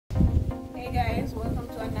Hey guys, welcome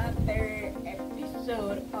to another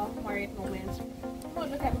episode of Married Moments. I'm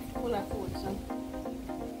gonna look at me full of food, so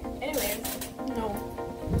anyways, no.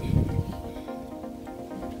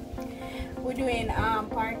 We're doing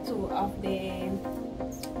part 2 of the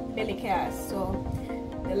belly cast. So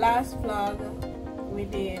the last vlog we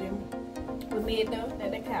made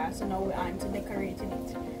the cast, so now we're on to decorating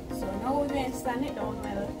it. So now we're going to stand it down.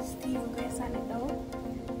 Well, Steve is going to stand it down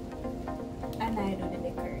and I do the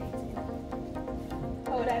decorating.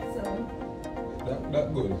 How that sound?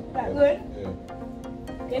 That good. That good?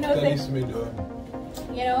 Yeah. You know, Tennis me done.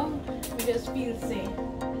 you know, we just feel safe.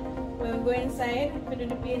 When we go inside, if you do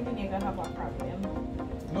the painting, you're gonna have a problem.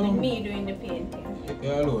 No. With me doing the painting.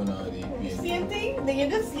 You're alone now, the painting. Same thing? Then you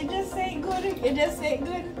just say good. You just say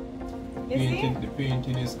good. You see? The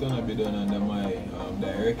painting is gonna be done under my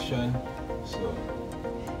direction, so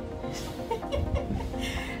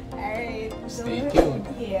Alright. stay tuned.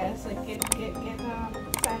 Yeah, so get sandwich.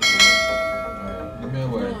 Alright, give me a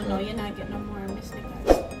word. No, you're not getting no more mistakes.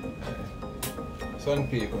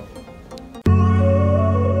 Sandpaper.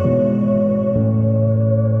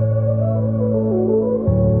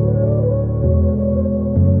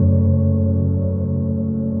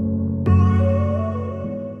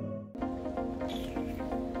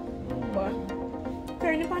 What?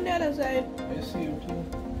 Turn it on the other side. I see you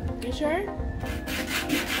too. You sure?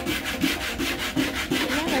 It's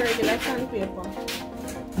not a regular sandpaper.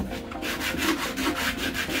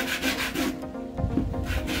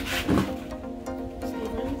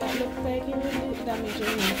 Steven, that looks like you really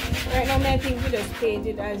damaging me. Right now, I think you just paint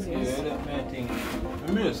it as is. Yeah, that my thing.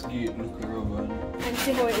 Let me just give it look rubber. And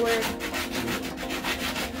see how it works.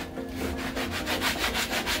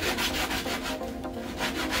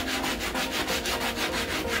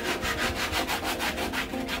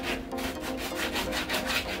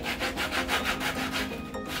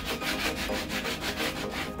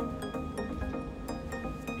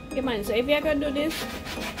 Yeah, man, so if you're gonna do this,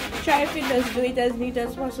 try if you just do it as neat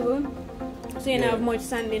as possible so you don't have much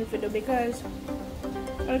sanding to do, because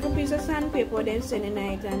a little piece of sandpaper then sand in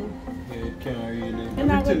it and Yeah, it can't really. You're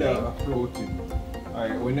not Until good, I float it.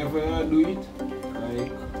 Alright, whenever I do it,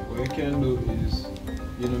 like what you can do is,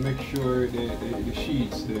 you know, make sure the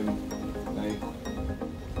sheets them like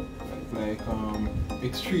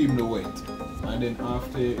extremely wet, and then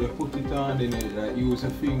after you put it on, then you like use a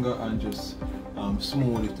finger and just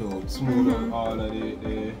smooth it out, smooth out all of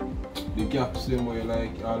the gaps them where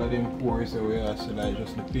like all of them pores where you see like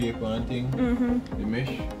just the paper and thing, the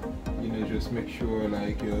mesh. You know, just make sure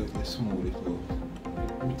like you smooth it out.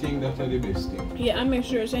 I think that's the best thing. yeah, and make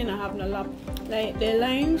sure so you don't have no lap, like the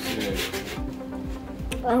lines Yeah.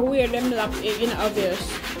 or where them lap is obvious.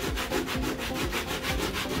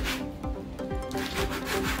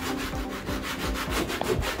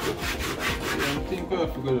 I think we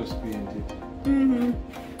have to go just paint it.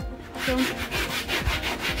 So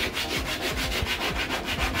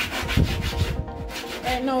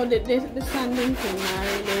right now the sanding thing not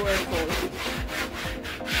really work out.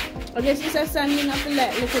 I guess it's a sanding of the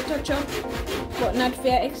like little touch up, but not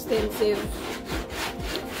very extensive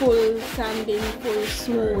full sanding, full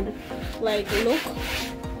smooth like look.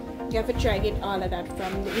 You have to try get all of that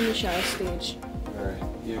from the initial stage. Alright,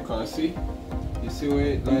 you can see? You see where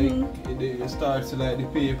it like it starts like the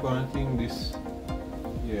paper and thing, this,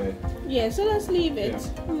 yeah. Yeah, so let's leave it.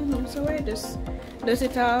 So we just dust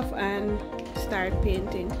it off and start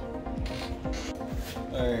painting.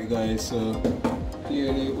 Alright guys, so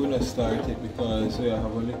clearly we're gonna start it because we have a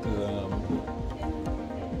little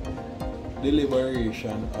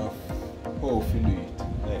deliberation of how to do it.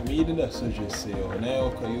 Like me did I suggest say, oh, now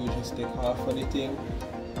can you just take half of the thing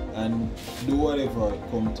and do whatever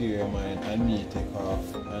come to your mind, and me take off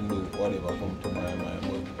and do whatever come to my mind.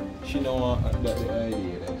 But she don't want that the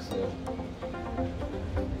idea, like, so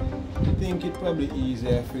I think it probably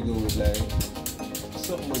easier if we go with like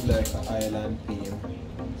something with like an island theme.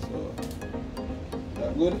 So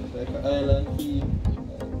that good? Like an island theme.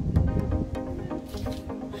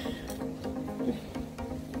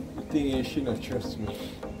 The thing is, she not trust me.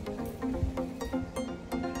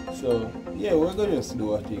 So yeah, we're gonna just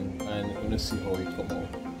do a thing and we're gonna see how it come out.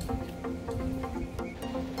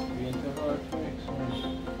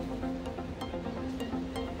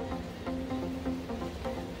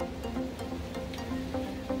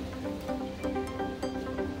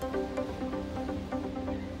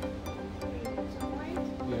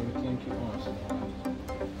 Yeah, we think you want some white.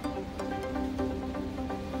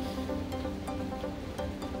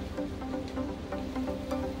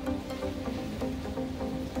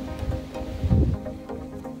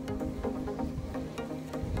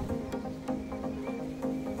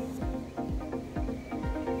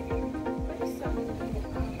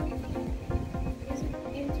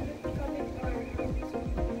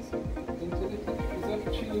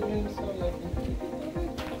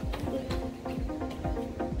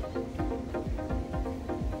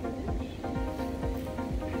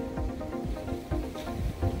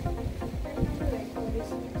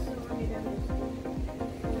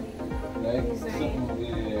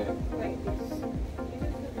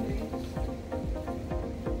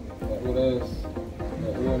 could have just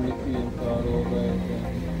like, run the paint all over it and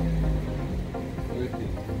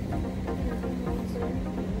everything.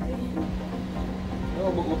 No,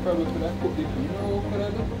 but we probably could have put it, you know what we could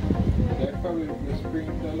have done? Like probably just bring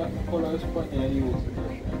a lot of colors on and use the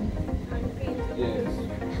brush. Yes.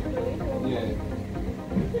 Yeah.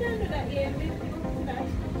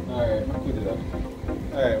 Alright, I could do that.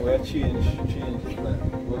 Alright, we'll change the plan.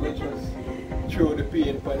 We'll just throw the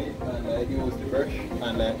paint on it and like use the brush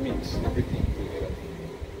and like mix everything together.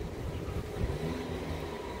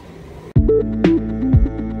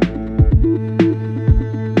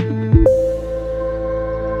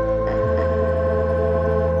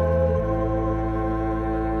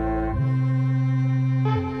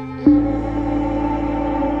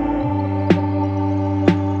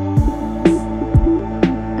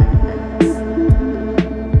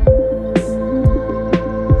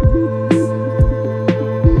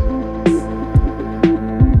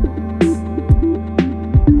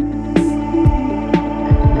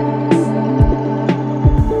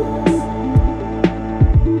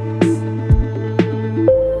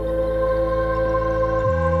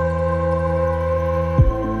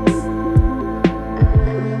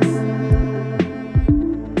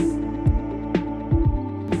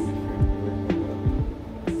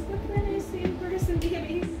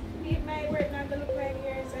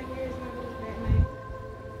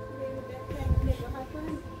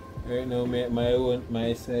 Right now,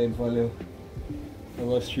 my side value,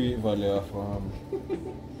 our street value of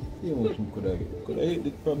see how much I could have get. Could have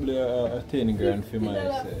hit probably a 10 grand for my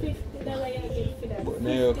side. But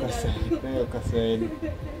now you side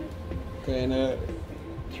kind of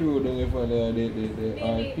threw down the value of the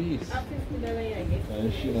art piece.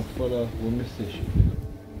 And she not follow what I say she did.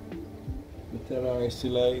 I tell her I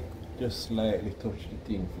still like just slightly touch the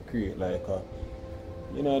thing to create like a,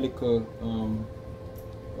 you know, like a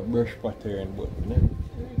brush pattern, but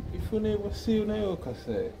if you never see you now,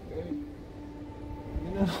 side,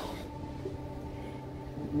 you know,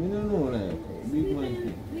 I don't know like big man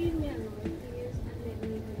thing. Leave me alone, please, and let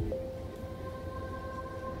me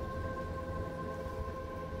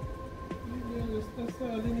go. That's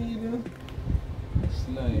all you need, you know.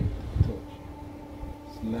 Slide, touch,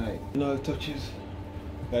 slide. No touches.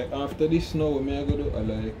 Like after this now, what I go do? I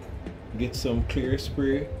like get some clear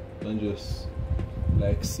spray and just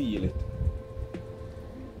like seal it.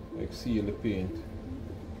 Like seal the paint.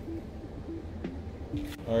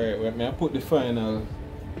 Alright, well, I put the final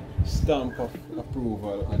stamp of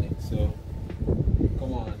approval on it, so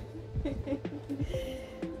come on.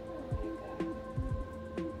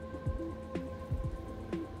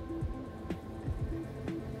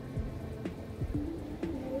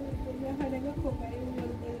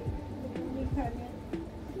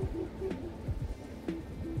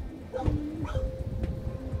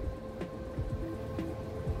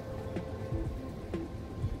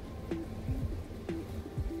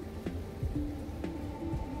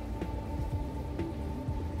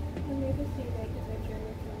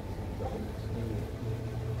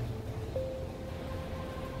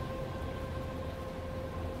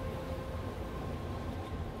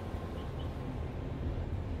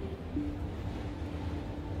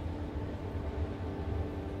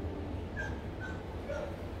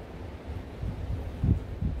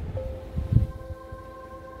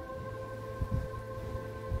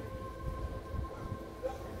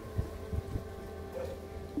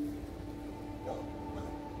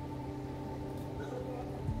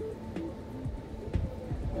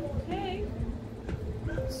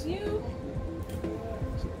 You.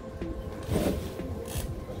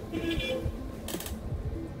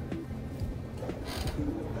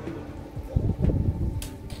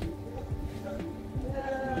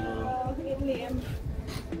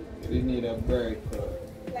 You need a bright color.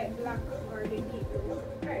 Like black or the deep blue.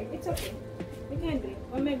 Alright, it's okay. We can do it.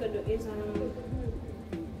 What I'm gonna do is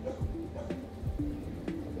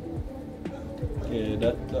yeah,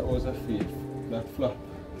 that was a fake. That flop.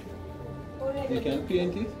 You can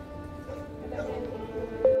paint it.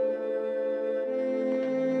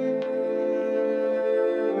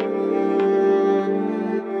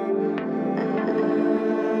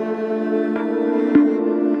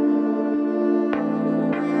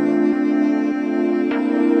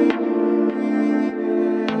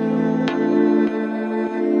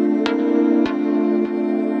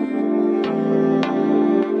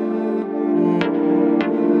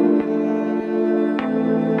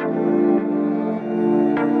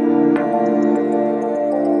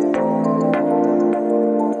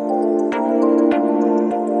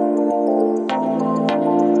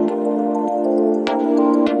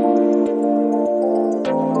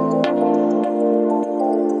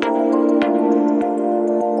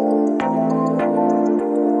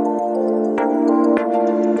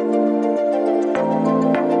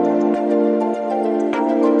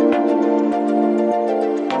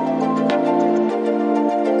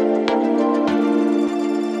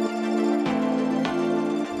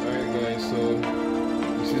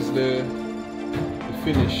 the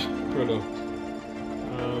finished product.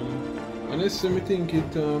 Honestly, I think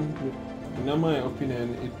it, in my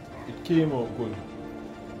opinion, it came out good.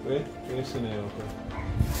 Right? Yes, okay.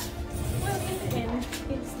 Well, in the end,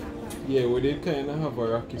 it's not bad. Yeah, we did kind of have a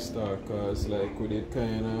rocky start, cause like we did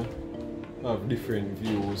kind of have different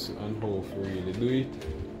views on how to really do it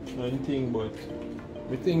and thing, but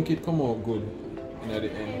we think it come out good in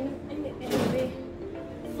the end. In the end,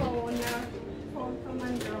 we found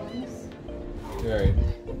common grounds. Right.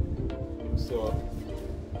 So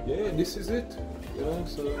yeah, this is it. You know,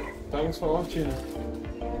 so thanks for watching.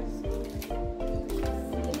 Yes.